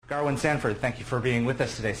Garwin Sanford, thank you for being with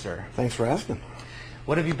us today, sir. Thanks for asking.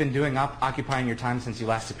 What have you been doing occupying your time since you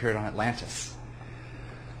last appeared on Atlantis?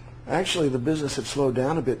 Actually, the business had slowed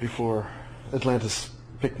down a bit before Atlantis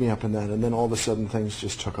picked me up in that, and then all of a sudden things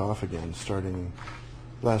just took off again. Starting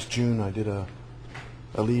last June, I did a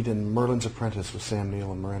lead in Merlin's Apprentice with Sam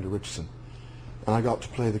Neill and Miranda Richardson. And I got to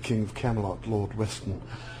play the King of Camelot, Lord Weston.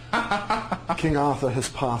 King Arthur has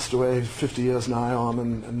passed away 50 years nigh on,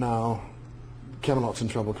 and now Camelot's in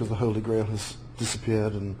trouble because the Holy Grail has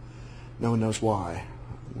disappeared and no one knows why.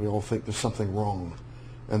 We all think there's something wrong,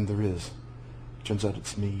 and there is. Turns out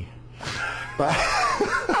it's me. But,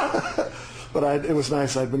 it was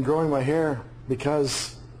nice. I'd been growing my hair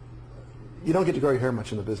because you don't get to grow your hair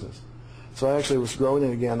much in the business. So I actually was growing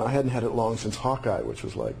it again. I hadn't had it long since Hawkeye, which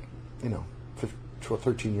was like,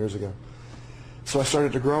 13 years ago. So I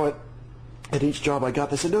started to grow it. At each job I got,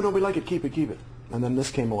 they said, no, we like it, keep it, keep it. And then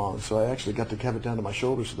this came along, so I actually got to have it down to my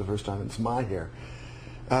shoulders for the first time. It's my hair.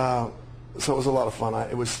 So it was a lot of fun.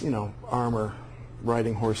 It was, armor,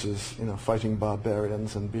 riding horses, fighting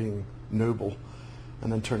barbarians and being noble,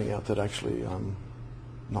 and then turning out that actually I'm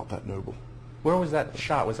not that noble. Where was that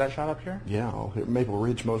shot? Was that shot up here? Yeah, all here. Maple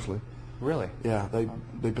Ridge mostly. Really? Yeah,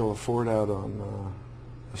 they built a fort out on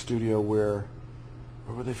a studio where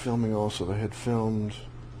were they filming also? They had filmed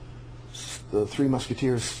the Three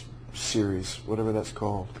Musketeers series, whatever that's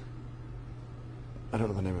called. I don't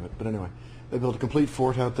know the name of it, but anyway. They built a complete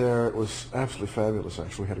fort out there. It was absolutely fabulous,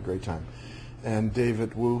 actually. We had a great time. And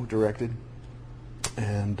David Wu directed,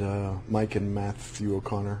 and Mike and Matthew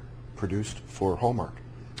O'Connor produced for Hallmark.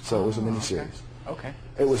 So it was a miniseries. Okay.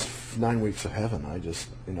 It was 9 weeks of heaven. I just,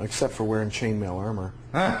 except for wearing chainmail armor.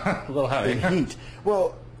 A little heavy. In heat.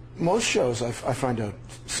 Well, most shows, I find out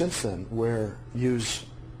since then, use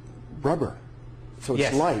rubber. So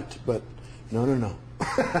it's light, but no.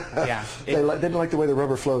 Yeah. They didn't like the way the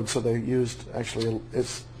rubber flowed, so they used, actually,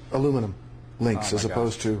 it's aluminum links as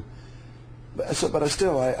opposed to... But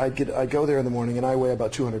I go there in the morning, and I weigh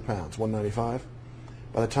about 200 pounds, 195.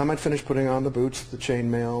 By the time I'd finished putting on the boots, the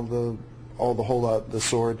chainmail, the whole lot, the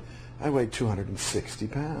sword, I weighed 260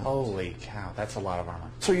 pounds. Holy cow, that's a lot of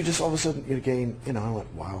armor. So you just all of a sudden you gain, I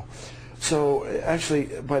went, wow. So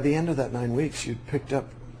actually, by the end of that 9 weeks, you'd picked up,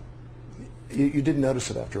 you didn't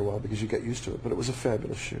notice it after a while because you got used to it, but it was a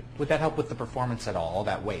fabulous shoot. Would that help with the performance at all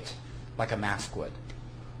that weight, like a mask would?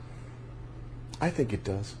 I think it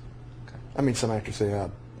does. Okay. I mean, some actors say,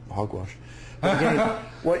 hogwash. But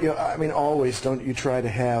again, always don't you try to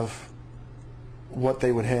have what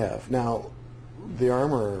they would have. Now, the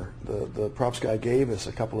armorer, the props guy gave us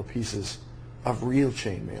a couple of pieces of real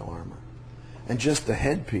chainmail armor. And just the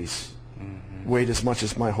headpiece weighed as much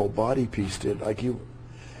as my whole body piece did.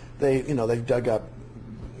 They've dug up,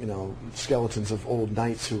 skeletons of old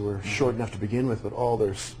knights who were short enough to begin with, but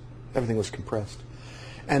everything was compressed.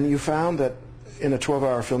 And you found that in a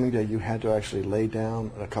 12-hour filming day, you had to actually lay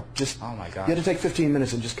down a cup. Oh my God! You had to take 15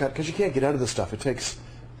 minutes and just cut because you can't get out of this stuff. It takes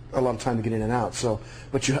a lot of time to get in and out.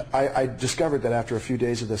 I discovered that after a few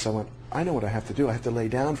days of this, I went, I know what I have to do. I have to lay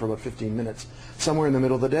down for about 15 minutes somewhere in the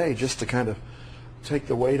middle of the day just to kind of take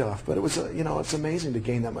the weight off. But it was, it's amazing to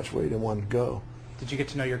gain that much weight in one go. Did you get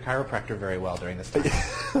to know your chiropractor very well during this time?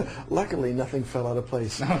 Luckily, nothing fell out of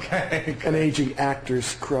place. Okay. An aging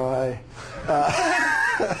actor's cry.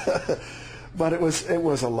 But it was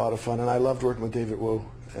a lot of fun, and I loved working with David Wu,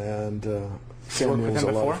 and Sam Neill was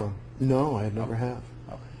a lot of fun. No, I never have.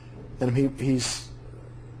 Okay. And he's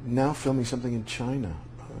now filming something in China.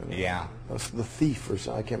 Yeah. The Thief, or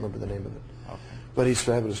something. I can't remember the name of it. Okay. But he's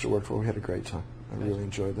fabulous to work for. We had a great time. I really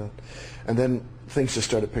enjoyed that. And then things just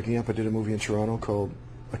started picking up. I did a movie in Toronto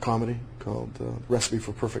a comedy called Recipe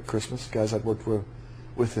for Perfect Christmas, guys I'd worked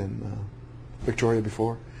with in Victoria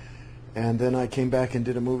before. And then I came back and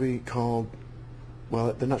did a movie called,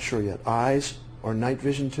 well, they're not sure yet, Eyes or Night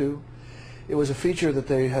Vision 2. It was a feature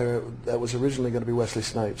that was originally going to be Wesley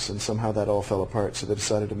Snipes, and somehow that all fell apart, so they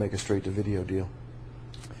decided to make a straight-to-video deal.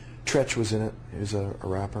 Tretch was in it. He was a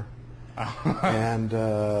rapper. And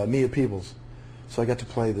Mia Peebles. So I got to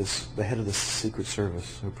play the head of the Secret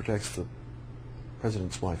Service who protects the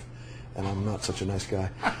president's wife. And I'm not such a nice guy.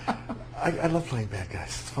 I love playing bad guys.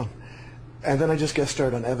 It's fun. And then I just guest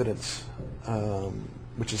starred on Evidence,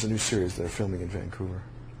 which is a new series they're filming in Vancouver.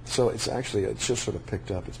 So it's just sort of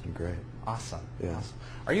picked up. It's been great. Awesome. Yeah. Awesome.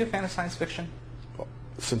 Are you a fan of science fiction?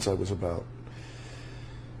 Since I was about...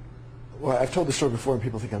 Well, I've told the story before and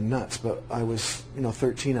people think I'm nuts, but I was,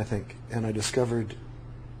 13, I think, and I discovered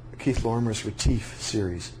Keith Lorimer's Retief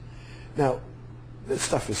series. Now, this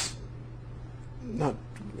stuff is not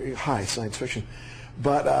high science fiction,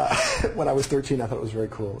 But when I was 13, I thought it was very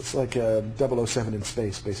cool. It's like 007 in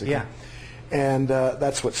space, basically. Yeah. And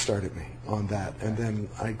that's what started me on that. And then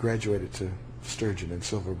I graduated to Sturgeon and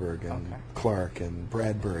Silverberg and Clark and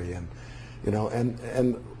Bradbury, and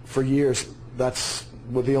and for years that's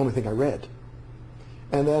the only thing I read.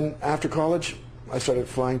 And then after college, I started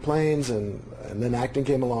flying planes, and then acting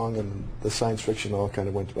came along, and the science fiction all kind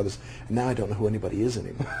of went to others. And now I don't know who anybody is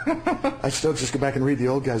anymore. I still just go back and read the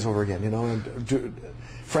old guys over again, and do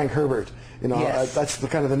Frank Herbert. Yes. That's the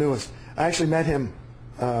kind of the newest. I actually met him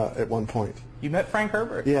at one point. You met Frank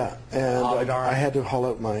Herbert? Yeah, and darn. I had to haul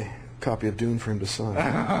out my copy of Dune for him to sign.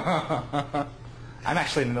 I'm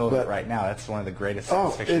actually in the middle of it right now. That's one of the greatest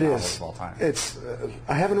science fiction novels of all time. It's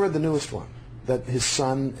I haven't read the newest one that his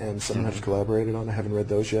son and someone else collaborated on. I haven't read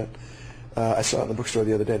those yet. I saw it in the bookstore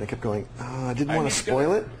the other day, and I kept going, I didn't want to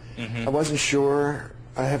spoil it. I wasn't sure.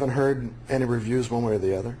 I haven't heard any reviews one way or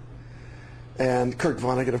the other. And Kurt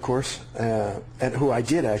Vonnegut, of course, and who I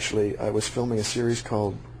did actually. I was filming a series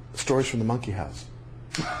called Stories from the Monkey House,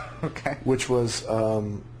 which was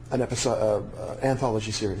an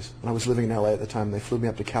anthology series. And I was living in L.A. at the time. They flew me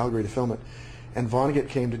up to Calgary to film it, and Vonnegut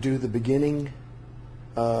came to do the beginning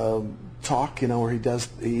talk, where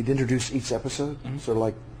he'd introduce each episode, sort of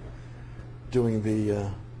like doing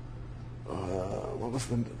the what was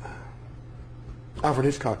the Alfred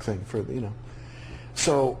Hitchcock thing for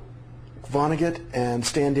So Vonnegut and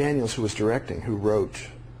Stan Daniels, who was directing, who wrote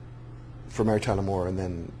for Mary Tyler Moore and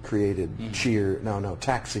then created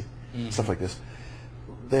Taxi, stuff like this.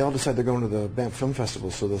 They all decided they're going to the Banff Film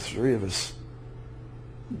Festival, so the three of us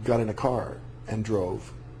got in a car and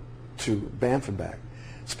drove to Banff and back.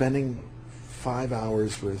 Spending 5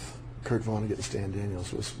 hours with Kurt Vonnegut and Stan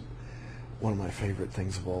Daniels was one of my favorite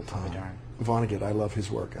things of all time. Vonnegut, I love his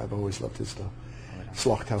work. I've always loved his stuff.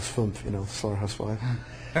 Slachthaus 5, Slaughterhouse 5.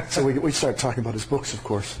 So we started talking about his books, of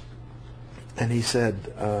course. And he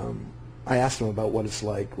said, I asked him about what it's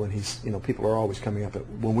like when he's, people are always coming up.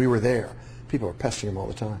 When we were there, people were pestering him all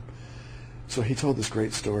the time. So he told this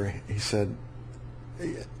great story. He said,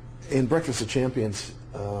 in Breakfast of Champions,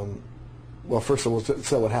 first of all,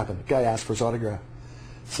 so what happened? The guy asked for his autograph.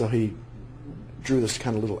 So he drew this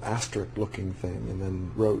kind of little asterisk-looking thing and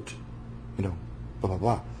then wrote, blah, blah,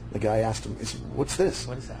 blah. The guy asked him, he said, what's this?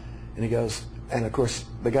 What is that? And he goes, and of course,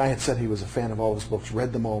 the guy had said he was a fan of all his books,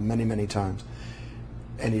 read them all many, many times.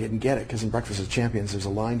 And he didn't get it, because in Breakfast of Champions, there's a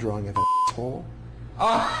line drawing of a hole.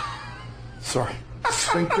 Sorry.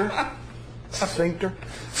 Sphincter.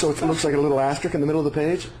 So it looks like a little asterisk in the middle of the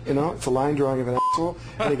page. It's a line drawing of an asshole.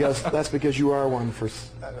 And he goes, that's because you are one for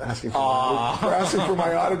asking for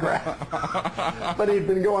my autograph. But he'd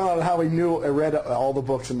been going on how he read all the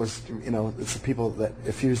books and was, it's the people that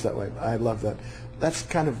effuse that way. I love that. That's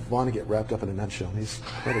kind of Vonnegut wrapped up in a nutshell. He's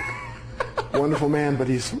quite a wonderful man, but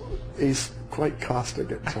he's quite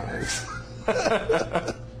caustic at times.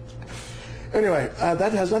 Anyway,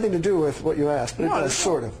 that has nothing to do with what you asked, but it does,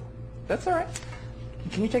 sort of. That's all right.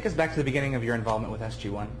 Can you take us back to the beginning of your involvement with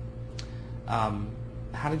SG-1?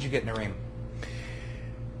 How did you get Nareem?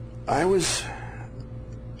 I was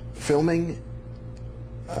filming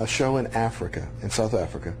a show in Africa, in South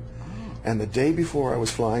Africa, and the day before I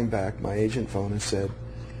was flying back, my agent phoned and said,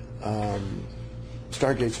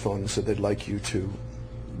 Stargate's phoned and said they'd like you to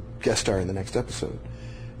guest star in the next episode.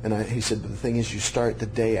 And he said, but the thing is, you start the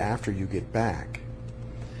day after you get back.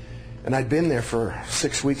 And I'd been there for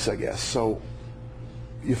 6 weeks, I guess. So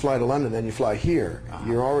you fly to London, then you fly here.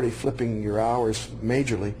 You're already flipping your hours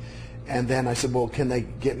majorly. And then I said, well, can they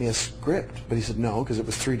get me a script? But he said, no, because it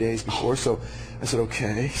was 3 days before. So I said,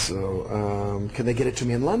 okay, so can they get it to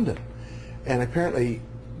me in London? And apparently,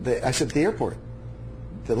 I said, the airport,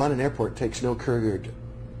 the London airport takes no couriered,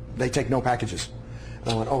 they take no packages. And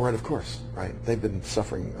I went, oh, right, of course, right. They've been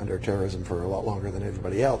suffering under terrorism for a lot longer than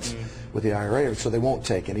everybody else with the IRA, so they won't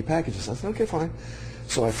take any packages. I said, okay, fine.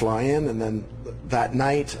 So I fly in, and then that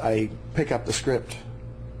night I pick up the script.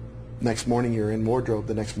 Next morning you're in wardrobe.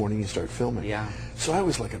 The next morning you start filming. Yeah. So I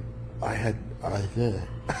was like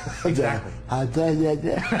Exactly. I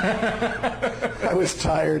was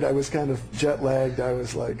tired. I was kind of jet lagged. I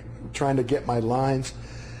was like trying to get my lines.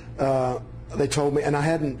 They told me, and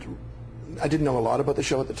I didn't know a lot about the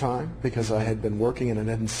show at the time because I had been working and I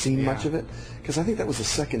hadn't seen much of it. Because I think that was the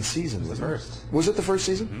second season. Was it the first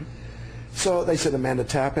season? Mm-hmm. So they said Amanda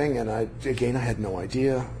Tapping, and I had no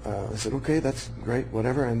idea. I said, okay, that's great,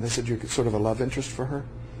 whatever. And they said, you're sort of a love interest for her.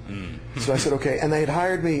 So I said, okay. And they had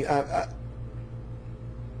hired me,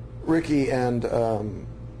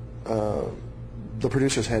 the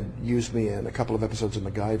producers had used me in a couple of episodes of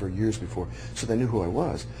MacGyver years before, so they knew who I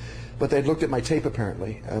was. But they'd looked at my tape,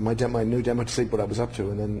 apparently, my new demo tape, what I was up to,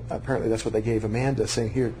 and then apparently that's what they gave Amanda,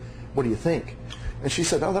 saying, here, what do you think? And she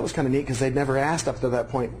said, oh, that was kind of neat, because they'd never asked up to that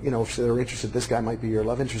point, you know, if they were interested, this guy might be your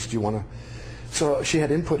love interest, do you want to... So she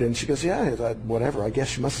had input in, she goes, yeah, whatever. I guess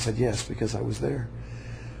she must have said yes, because I was there.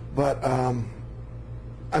 But,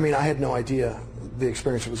 I mean, I had no idea the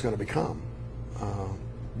experience it was going to become.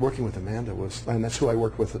 Working with Amanda was, and that's who I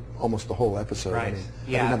worked with almost the whole episode. Right. I mean,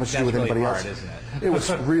 Yeah, I didn't have much to do with that's anybody really else. hard, isn't it? It was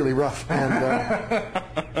really rough, and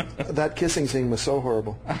that kissing scene was so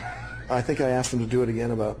horrible. I think I asked them to do it again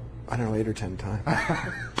about, I don't know, 8 or 10 times.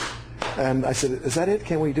 And I said, is that it?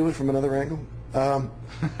 Can we do it from another angle?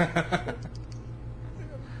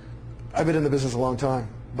 I've been in the business a long time,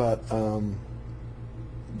 but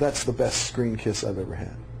that's the best screen kiss I've ever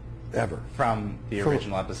had, ever. From the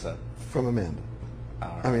original episode? From Amanda.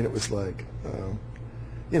 Right. I mean, it was like,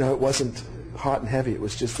 you know, it wasn't hot and heavy. It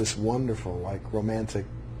was just this wonderful, like, romantic.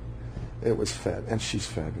 It was and she's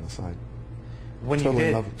fabulous. Totally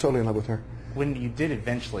in love with her. When you did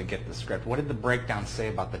eventually get the script, what did the breakdown say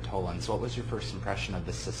about the Tolans? What was your first impression of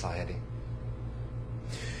this society?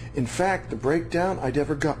 In fact, the breakdown, I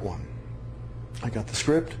never got one. I got the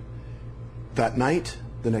script that night.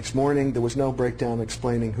 The next morning, there was no breakdown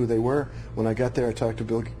explaining who they were. When I got there, I talked to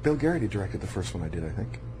Bill Garrity directed the first one I did, I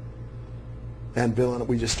think. And Bill and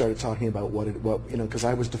we just started talking about what you know, because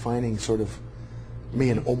I was defining sort of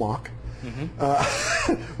me and Omok.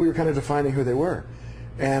 Mm-hmm. We were kind of defining who they were.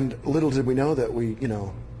 And little did we know that we, you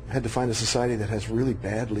know, had to find a society that has really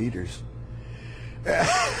bad leaders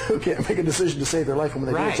who can't make a decision to save their life, and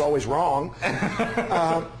when they do, it's always wrong.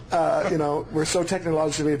 You know, we're so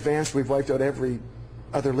technologically advanced, we've wiped out every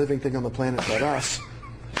other living thing on the planet but us.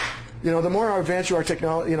 You know, the more advanced you are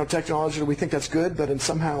technologically, we think that's good, but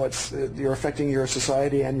somehow you're affecting your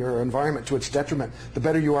society and your environment to its detriment. The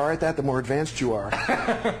better you are at that, the more advanced you are.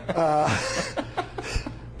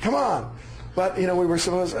 Come on. But, you know,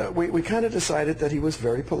 we kind of decided that he was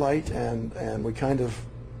very polite, and we kind of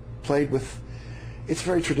played with, it's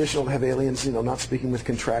very traditional to have aliens, you know, not speaking with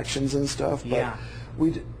contractions and stuff, but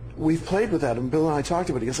we've played with that, and Bill and I talked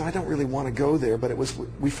about it. He goes, I don't really want to go there, but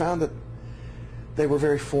we found that they were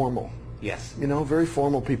very formal. Yes. You know, very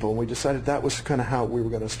formal people, and we decided that was kind of how we were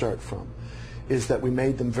going to start from, is that we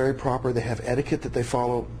made them very proper. They have etiquette that they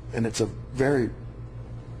follow, and it's a very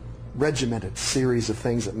regimented series of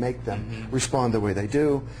things that make them respond the way they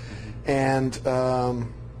do. And, of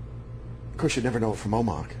course, you'd never know it from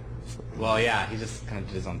Omok. Well, yeah, he just kind of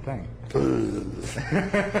did his own thing.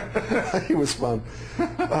 He was fun.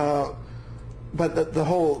 But the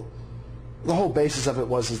whole basis of it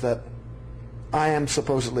is that I am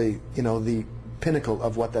supposedly, you know, the pinnacle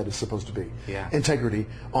of what that is supposed to be. Yeah. Integrity,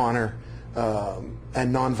 honor,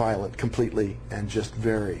 and nonviolent completely, and just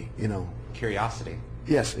very, you know. Curiosity.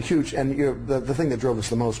 Yes, huge. And the thing that drove us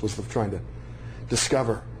the most was trying to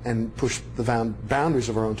discover and push the boundaries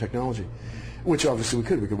of our own technology, which obviously we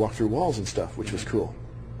could. We could walk through walls and stuff, which was cool.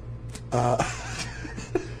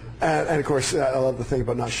 And of course, I love the thing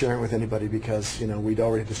about not sharing with anybody, because, you know, we'd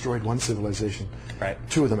already destroyed one civilization. Right.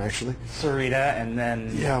 2 of them, actually. Sarita, and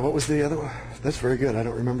then... Yeah, what was the other one? That's very good. I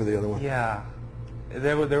don't remember the other one. Yeah.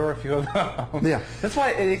 There were a few of them. Yeah. That's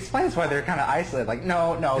why it explains why they're kind of isolated. Like,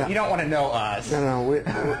 no, yeah. You don't want to know us. No,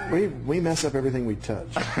 we mess up everything we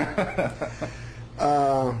touch.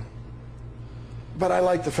 But I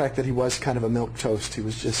like the fact that he was kind of a milquetoast. He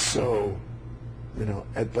was just so, you know.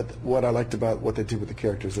 But what I liked about what they did with the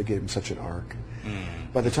characters, they gave him such an arc.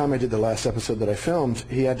 Mm. By the time I did the last episode that I filmed,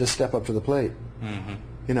 he had to step up to the plate. Mm-hmm.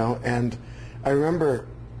 You know, and I remember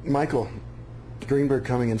Michael Greenberg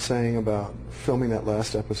coming and saying about filming that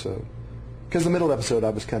last episode, because the middle episode I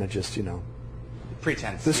was kind of just, you know,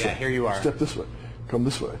 pretense. This way, here you are. Step this way. Come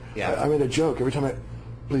this way. Yeah. I made a joke every time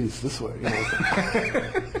please, this way. You know.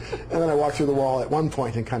 And then I walked through the wall at one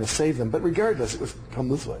point and kind of saved them. But regardless, it was come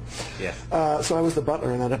this way. Yes. So I was the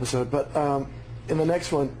butler in that episode. But in the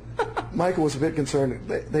next one, Michael was a bit concerned.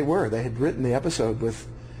 They had written the episode with,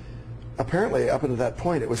 apparently up until that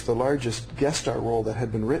point, it was the largest guest star role that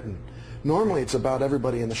had been written. Normally it's about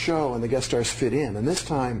everybody in the show and the guest stars fit in. And this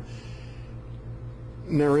time,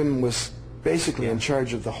 Narim was basically in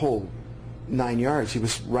charge of the whole 9 yards. He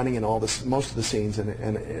was running in most of the scenes, and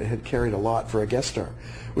it had carried a lot for a guest star,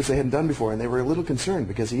 which they hadn't done before. And they were a little concerned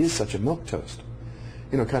because he is such a milquetoast.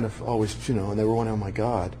 You know, kind of always, you know, and they were wondering, oh my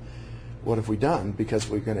God, what have we done? Because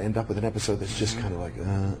we're going to end up with an episode that's just kind of like,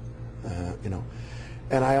 you know.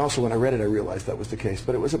 And I also, when I read it, I realized that was the case.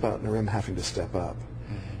 But it was about Narim having to step up.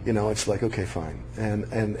 You know, it's like, okay, fine.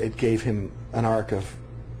 And it gave him an arc of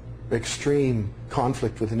extreme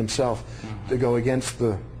conflict within himself to go against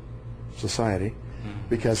the society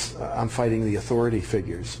because I'm fighting the authority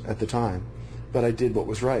figures at the time. But I did what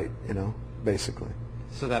was right, basically.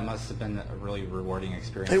 So that must have been a really rewarding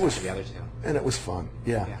experience It was, for the other two. and it was fun,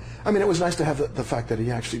 yeah. I mean, it was nice to have the fact that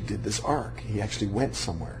he actually did this arc. He actually went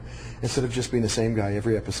somewhere. Instead of just being the same guy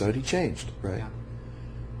every episode, he changed, right? Yeah.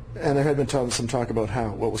 And there had been some talk about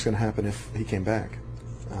what was going to happen if he came back.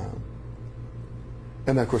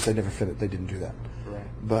 And of course, they never finished. They didn't do that. Right.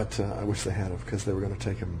 But I wish they had, because they were going to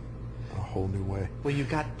take him a whole new way. Well, you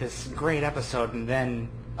got this great episode, and then,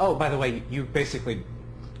 oh, by the way, you basically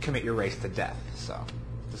commit your race to death. So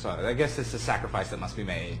I guess it's a sacrifice that must be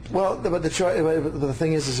made. Well, but the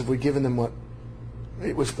thing is if we'd given them what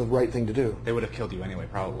it was the right thing to do. They would have killed you anyway,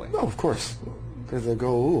 probably. No, of course, because they're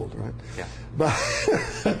Goa'uld, right? Yeah. But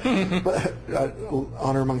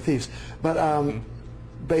honor among thieves. But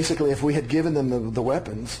basically, if we had given them the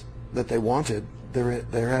weapons that they wanted,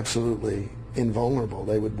 they're absolutely invulnerable.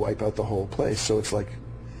 They would wipe out the whole place. So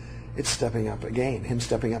it's stepping up again. Him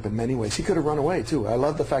stepping up in many ways. He could have run away too. I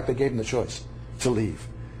love the fact they gave him the choice to leave.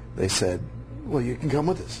 They said, "Well, you can come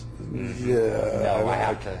with us." Yeah. No, I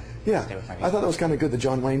have to. Yeah, stay with my I thought that was kind of good, the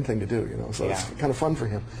John Wayne thing to do, so it's kind of fun for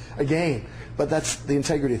him. Again, but that's the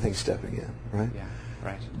integrity thing stepping in, right? Yeah,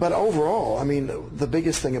 right. But overall, I mean, the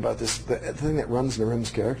biggest thing about this, the thing that runs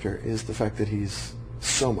Narim's character is the fact that he's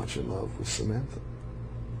so much in love with Samantha.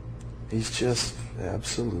 He's just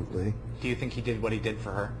absolutely... Do you think he did what he did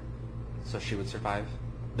for her so she would survive?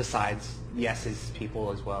 Besides, yes, his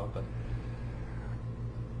people as well, but...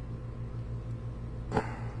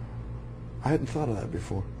 I hadn't thought of that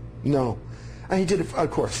before. No. And he did it, of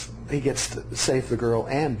course. He gets to save the girl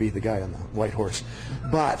and be the guy on the white horse.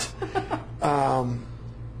 But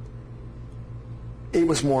it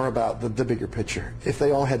was more about the bigger picture. If they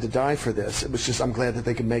all had to die for this, it was just, I'm glad that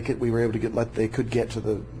they could make it. We were able to they could get to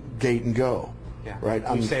the gate and go. Yeah. Right?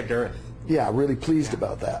 You saved Earth. Yeah, really pleased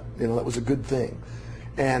about that. That was a good thing.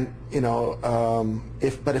 And,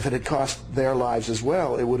 if it had cost their lives as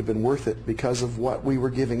well, it would have been worth it because of what we were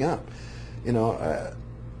giving up.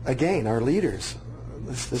 Again, our leaders,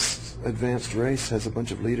 this advanced race has a bunch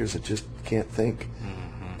of leaders that just can't think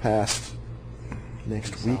past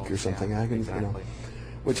next week or something. Yeah, exactly.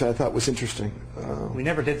 Which I thought was interesting. We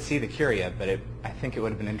never did see the Curia, but I think it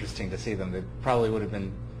would have been interesting to see them. They probably would have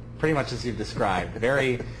been pretty much as you've described,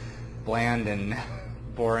 very bland and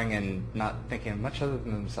boring and not thinking much other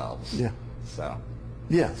than themselves. Yeah. So.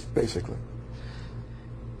 Yes, basically.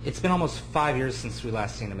 It's been almost 5 years since we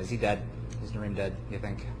last seen him. Is he dead? Is Narim dead, you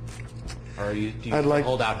think? Or do you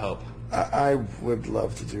hold out hope? I would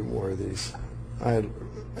love to do more of these.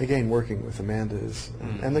 Again, working with Amanda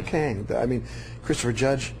and the Kang. I mean, Christopher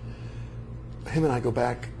Judge, him and I go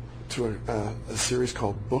back to a series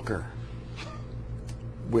called Booker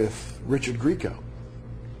with Richard Grieco.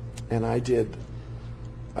 And I did,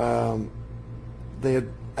 they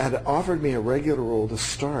had offered me a regular role to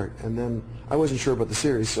start, and then I wasn't sure about the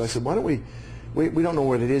series, so I said, why don't we don't know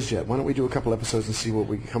what it is yet. Why don't we do a couple episodes and see what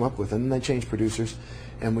we can come up with? And then they changed producers,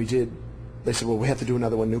 and they said, well, we have to do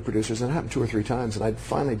another one, new producers, and it happened 2 or 3 times, and I'd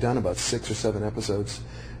finally done about 6 or 7 episodes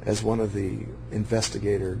as one of the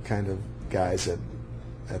investigator kind of guys at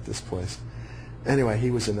this place. Anyway,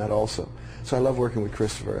 he was in that also. So I love working with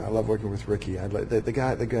Christopher. I love working with Ricky.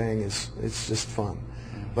 The gang it's just fun.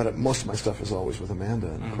 But most of my stuff is always with Amanda,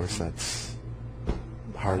 and of course that's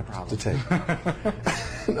hard to take.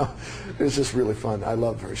 No, it's just really fun. I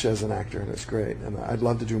love her. She as an actor, and it's great. And I'd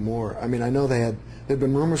love to do more. I mean, I know there'd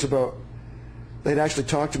been rumors about, they'd actually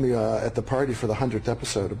talked to me at the party for the 100th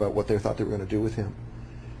episode about what they thought they were going to do with him.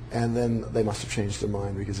 And then they must have changed their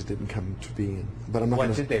mind because it didn't come to being. But I'm not.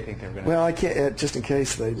 What did they think they were going to do? Well, I can't. Just in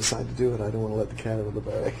case they decide to do it, I don't want to let the cat out of the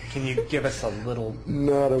bag. Can you give us a little?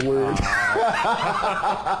 Not a word.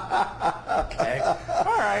 Okay.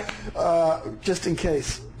 All right. Just in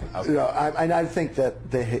case. Okay. I think that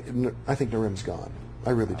I think Narim's gone. I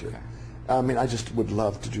really do. Okay. I mean, I just would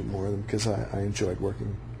love to do more of them because I enjoyed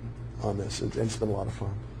working on this. It's been a lot of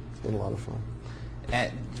fun. It's been a lot of fun.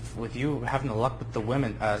 And with you having the luck with the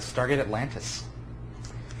women, Stargate Atlantis,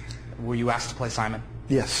 were you asked to play Simon?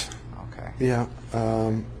 Yes. Okay. Yeah.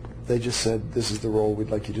 They just said, this is the role we'd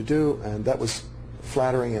like you to do, and that was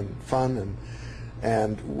flattering and fun,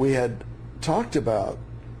 and we had talked about,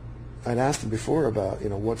 I'd asked them before about,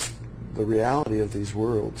 what's the reality of these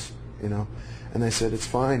worlds, and they said, it's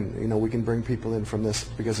fine, we can bring people in from this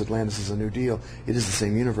because Atlantis is a new deal. It is the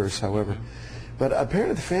same universe, however. But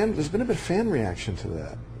apparently there's been a bit of fan reaction to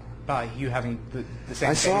that. By you having the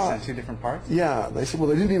same I face saw in two different parts? Yeah, they said, well,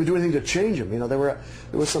 they didn't even do anything to change him. You know, there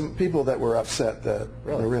was some people that were upset that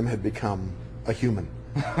Narim had become a human.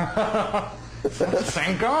 It's the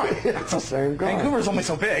same guy. It's the same guy. Vancouver's only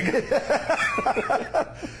so big.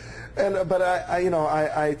 But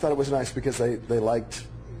I thought it was nice because they liked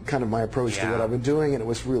kind of my approach to what I've been doing, and it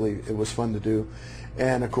was fun to do.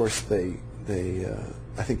 And of course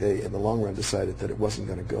I think they in the long run decided that it wasn't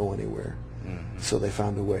going to go anywhere. Mm-hmm. So they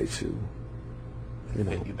found a way to,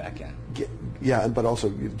 fit you back in. But also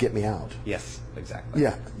get me out. Yes, exactly.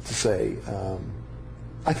 Yeah, to say,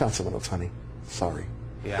 I found someone else, honey. Sorry.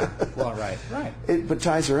 Yeah. Well, right. But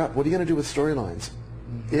ties her up. What are you going to do with storylines?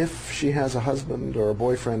 Mm-hmm. If she has a husband or a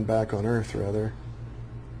boyfriend back on Earth, rather,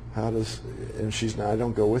 and she's not, I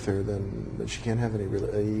don't go with her, then she can't have any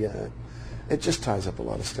really. It just ties up a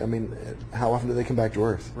lot of stuff. I mean, how often do they come back to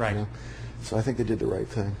Earth? Right. You know? So I think they did the right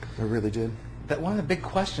thing. I really did. That one of the big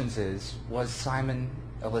questions was Simon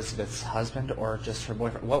Elizabeth's husband or just her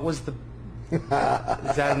boyfriend? What was the? Is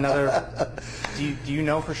that another? Do you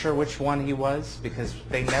know for sure which one he was? Because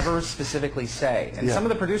they never specifically say, and some of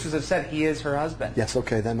the producers have said he is her husband. Yes.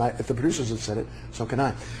 Okay. Then if the producers have said it, so can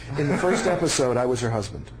I. In the first episode, I was her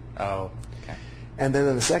husband. Oh. And then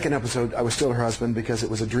in the second episode, I was still her husband because it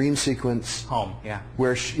was a dream sequence. Home, yeah.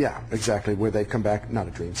 Where exactly, where they come back, not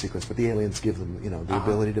a dream sequence, but the aliens give them, the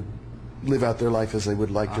ability to live out their life as they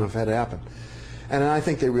would like to have had it happen. And I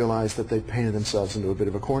think they realized that they painted themselves into a bit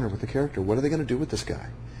of a corner with the character. What are they going to do with this guy?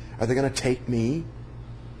 Are they going to take me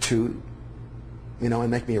to,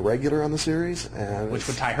 and make me a regular on the series? Which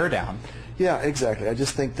would tie her down. Yeah, exactly. I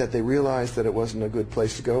just think that they realized that it wasn't a good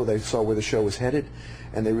place to go. They saw where the show was headed,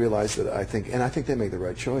 and they realized that I think they made the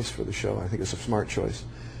right choice for the show. I think it's a smart choice,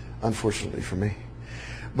 unfortunately for me.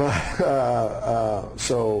 But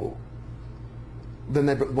so then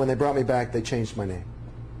when they brought me back, they changed my name.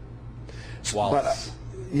 Wallace.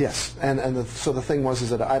 Yes, so the thing was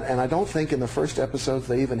that I don't think in the first episodes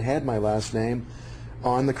they even had my last name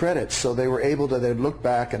on the credits, so they were able to. They'd look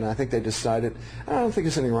back, and I think they decided, I don't think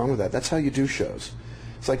there's anything wrong with that. That's how you do shows.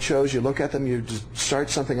 It's like shows, you look at them, you just start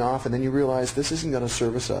something off, and then you realize this isn't going to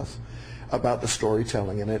service us about the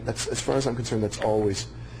storytelling. And that's, as far as I'm concerned, that's always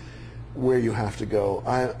where you have to go.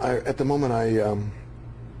 At the moment, I'm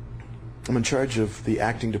in charge of the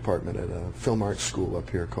acting department at a film arts school up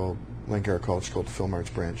here called Langara College, called the Film Arts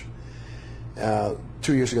Branch. 2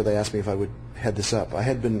 years ago, they asked me if I would head this up.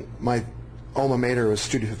 My alma mater was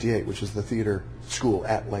Studio 58, which is the theater school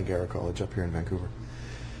at Langara College up here in Vancouver.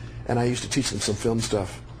 And I used to teach them some film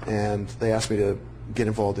stuff, and they asked me to get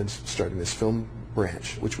involved in starting this film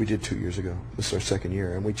branch, which we did 2 years ago. This is our second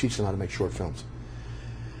year, and we teach them how to make short films.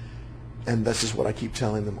 And this is what I keep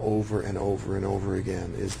telling them over and over and over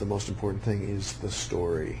again, is the most important thing is the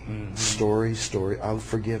story. Mm-hmm. Story. I'll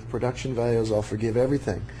forgive production values, I'll forgive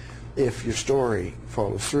everything if your story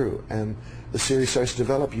follows through. And the series starts to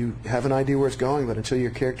develop, you have an idea where it's going, but until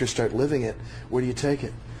your characters start living it, where do you take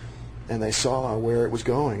it? And they saw where it was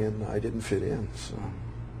going, and I didn't fit in. So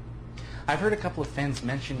I've heard a couple of fans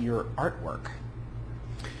mention your artwork.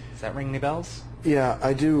 Does that ring any bells? Yeah,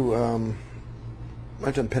 I do.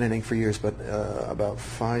 I've done pen and ink for years, but about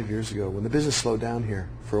 5 years ago, when the business slowed down here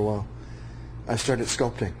for a while, I started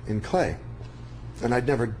sculpting in clay. And I'd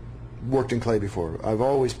never worked in clay before. I've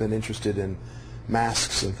always been interested in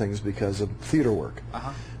masks and things because of theater work.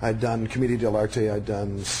 Uh-huh. I'd done Commedia dell'arte, I'd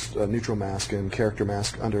done neutral mask and character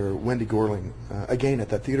mask under Wendy Gorling, again at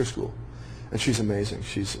that theater school. And she's amazing.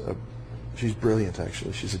 She's brilliant,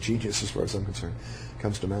 actually. She's a genius as far as I'm concerned.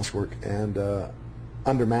 Comes to mask work. And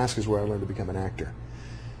under mask is where I learned to become an actor.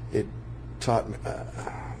 It taught me,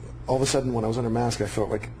 all of a sudden when I was under mask, I felt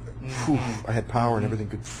like I had power and everything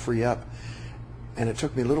could free up. And it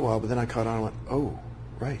took me a little while, but then I caught on and went, oh,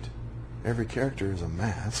 right. Every character is a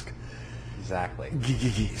mask. Exactly.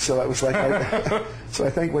 So that was like, so I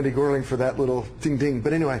thank Wendy Gorling for that little ding-ding.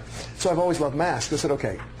 But anyway, so I've always loved masks. I said,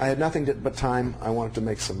 okay, I had nothing but time. I wanted to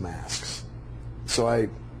make some masks. So I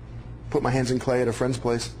put my hands in clay at a friend's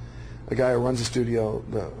place. A guy who runs a studio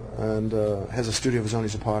and has a studio of his own.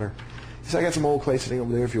 He's a potter. He said, I got some old clay sitting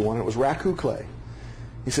over there if you want it. It was raku clay.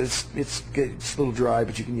 He said, it's a little dry,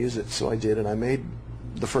 but you can use it. So I did, and I made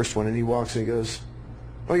the first one. And he walks and he goes,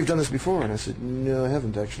 oh, you've done this before? And I said, no, I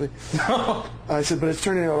haven't, actually. I said, but it's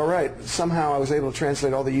turning out all right. Somehow I was able to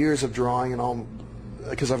translate all the years of drawing and all,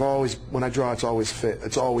 because when I draw, it's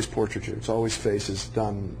always portraiture. It's always faces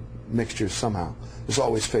done, mixtures somehow. There's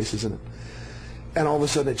always faces in it. And all of a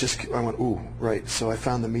sudden, I went, ooh, right. So I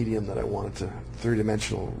found the medium that I wanted to,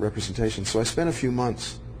 three-dimensional representation. So I spent a few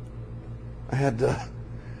months. I had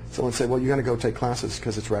someone say, well, you're going to go take classes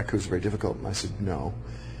because it's raku is very difficult. And I said, no.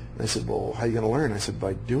 And I said, well, how are you going to learn? I said,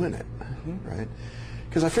 by doing it, right?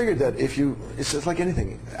 Because I figured that if you, it's like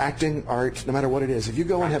anything, acting, art, no matter what it is, if you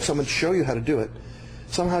go and have someone show you how to do it,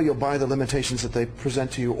 somehow you'll buy the limitations that they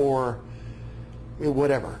present to you, or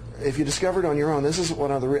whatever. If you discover it on your own, this is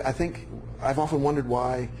one of the, I think, I've often wondered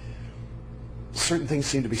why certain things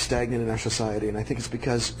seem to be stagnant in our society, and I think it's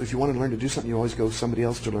because if you want to learn to do something, you always go to somebody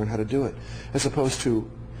else to learn how to do it, as opposed to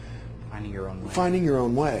finding your own way. Finding your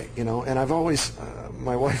own way, you know. And I've always,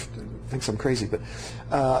 my wife thinks I'm crazy, but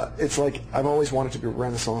it's like I've always wanted to be a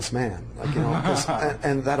Renaissance man, like, you know,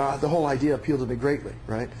 and that the whole idea appealed to me greatly,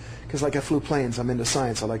 right? Because like I flew planes, I'm into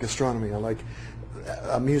science, I like astronomy, I like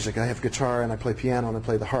music. I have guitar and I play piano and I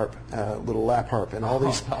play the harp, little lap harp, and all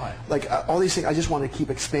these, all these things. I just want to keep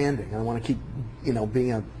expanding. I want to keep, you know,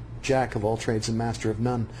 being a jack of all trades and master of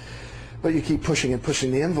none. But you keep pushing and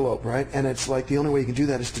pushing the envelope, right? And it's like the only way you can do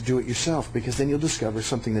that is to do it yourself, because then you'll discover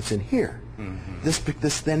something that's in here.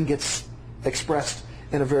 This then gets expressed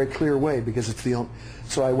in a very clear way, because it's the only.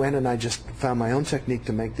 So I went and I just found my own technique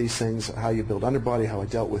to make these things, how you build underbody, how I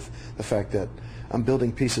dealt with the fact that I'm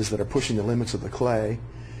building pieces that are pushing the limits of the clay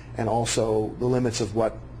and also the limits of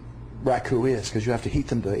what raku is, because you have to heat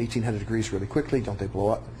them to 1800 degrees really quickly, don't they blow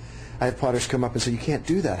up? I have potters come up and say, you can't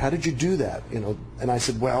do that. How did you do that? You know, and I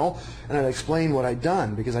said, well, and I'd explain what I'd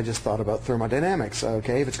done, because I just thought about thermodynamics.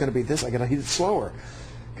 Okay, if it's going to be this, I got to heat it slower.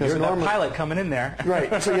 You're that pilot coming in there.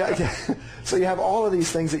 Right. So so you have all of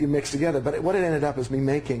these things that you mix together. But what it ended up is me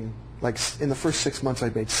making, like, in the first 6 months, I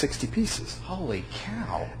made 60 pieces. Holy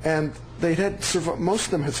cow! And they had most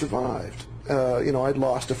of them had survived. You know, I'd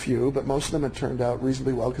lost a few, but most of them had turned out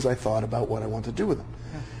reasonably well, because I thought about what I wanted to do with them.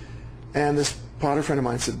 Yeah. And this potter friend of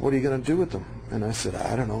mine said, what are you going to do with them? And I said,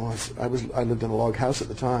 I don't know. I lived in a log house at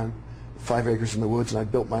the time, 5 acres in the woods, and I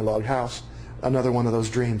built my log house, another one of those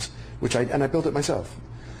dreams, and I built it myself.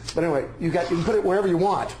 But anyway, you can put it wherever you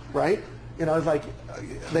want, right? You know, it's like,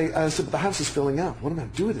 I said, but the house is filling up. What am I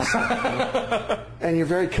going to do with this stuff? You know? And you're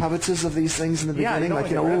very covetous of these things in the beginning, like,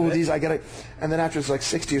 you know, oh, these, I got to, and then after it's like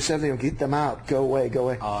 60 or 70, get them out, go away, go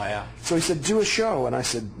away. Oh, yeah. So he said, do a show. And I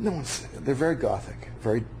said, no, they're very Gothic.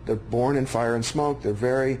 They're born in fire and smoke. They're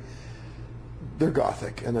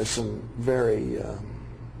Gothic. And there's some very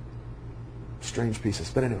strange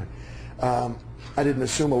pieces. But anyway, I didn't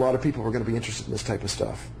assume a lot of people were going to be interested in this type of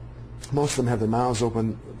stuff. Most of them have their mouths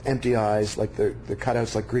open, empty eyes, like they're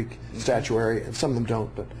cutouts like Greek statuary, and some of them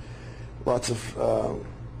don't, but lots of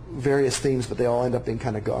various themes, but they all end up being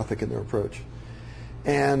kind of Gothic in their approach.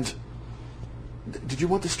 And did you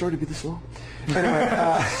want the story to be this long? Anyway,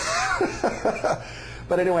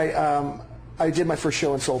 but anyway, I did my first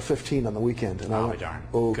show and sold 15 on the weekend. And I went, darn.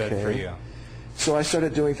 Okay. Good for you. So I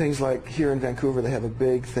started doing things like, here in Vancouver, they have a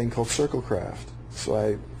big thing called Circle Craft.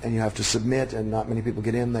 And you have to submit, and not many people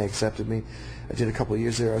get in. They accepted me. I did a couple of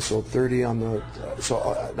years there. I sold 30 on the.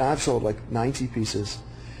 So now I've sold like 90 pieces,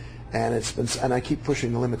 and and I keep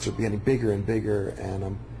pushing the limits of getting bigger and bigger.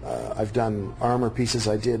 And I've done armor pieces.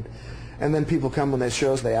 I did, and then people come when they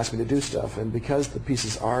shows. They ask me to do stuff, and because the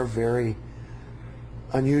pieces are very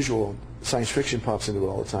unusual, science fiction pops into it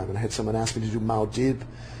all the time. And I had someone ask me to do Maudib.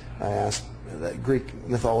 I asked. Greek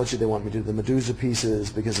mythology, they want me to do the Medusa pieces,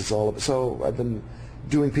 because it's all about, so I've been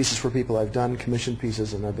doing pieces for people. I've done commissioned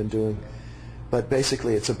pieces, and I've been doing, but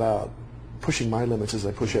basically it's about pushing my limits as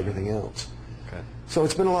I push everything else. Okay. So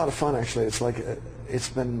it's been a lot of fun, actually. It's like,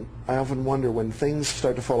 I often wonder, when things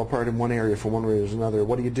start to fall apart in one area for one reason or another,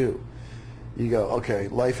 what do? You go, okay,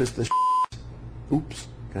 life is this oops,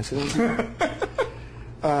 can I say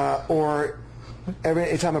that? Or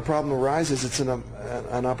every time a problem arises, it's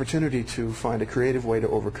an opportunity to find a creative way to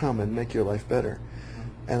overcome and make your life better.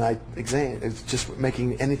 And it's just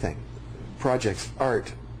making anything, projects,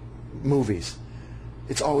 art, movies.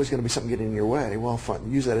 It's always going to be something getting in your way. Well,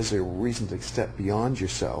 fun. Use that as a reason to step beyond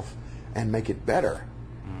yourself and make it better.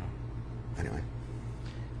 Anyway.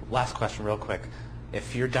 Last question, real quick.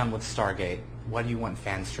 If you're done with Stargate, what do you want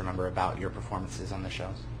fans to remember about your performances on the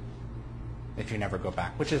shows? If you never go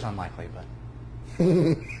back, which is unlikely, but.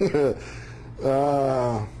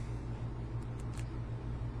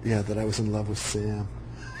 Yeah, that I was in love with Sam.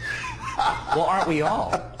 Well, aren't we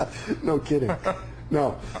all? No kidding.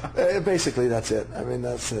 No, basically that's it. I mean,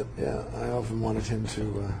 that's it. Yeah, I often wanted him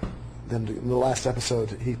to. In the last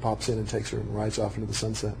episode, he pops in and takes her and rides off into the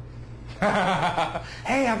sunset.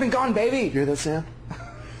 Hey, I've been gone, baby. You hear that, Sam?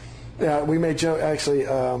 Yeah, we made Joe. Actually,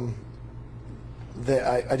 I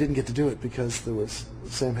didn't get to do it because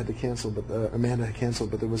Sam had to cancel, but Amanda had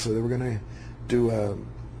canceled. But they were going to do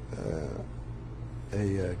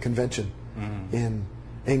a convention in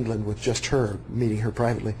England with just her, meeting her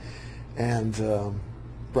privately, and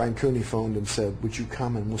Brian Cooney phoned and said, "Would you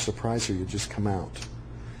come and we'll surprise her? You just come out."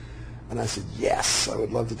 And I said, "Yes, I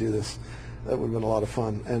would love to do this." That would have been a lot of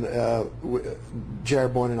fun. And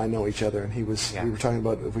Jared Boyne and I know each other, and we were talking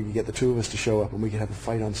about if we could get the two of us to show up and we could have a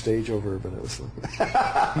fight on stage over her, but it was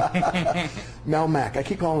Mel Mack. I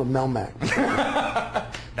keep calling him Mel Mack.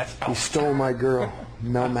 He stole my girl,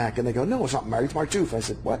 Mel Mack. And they go, "No, it's not Mark, it's Mark Toof." I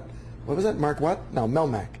said, "What? What was that? Mark what?" "No, Mel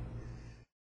Mack."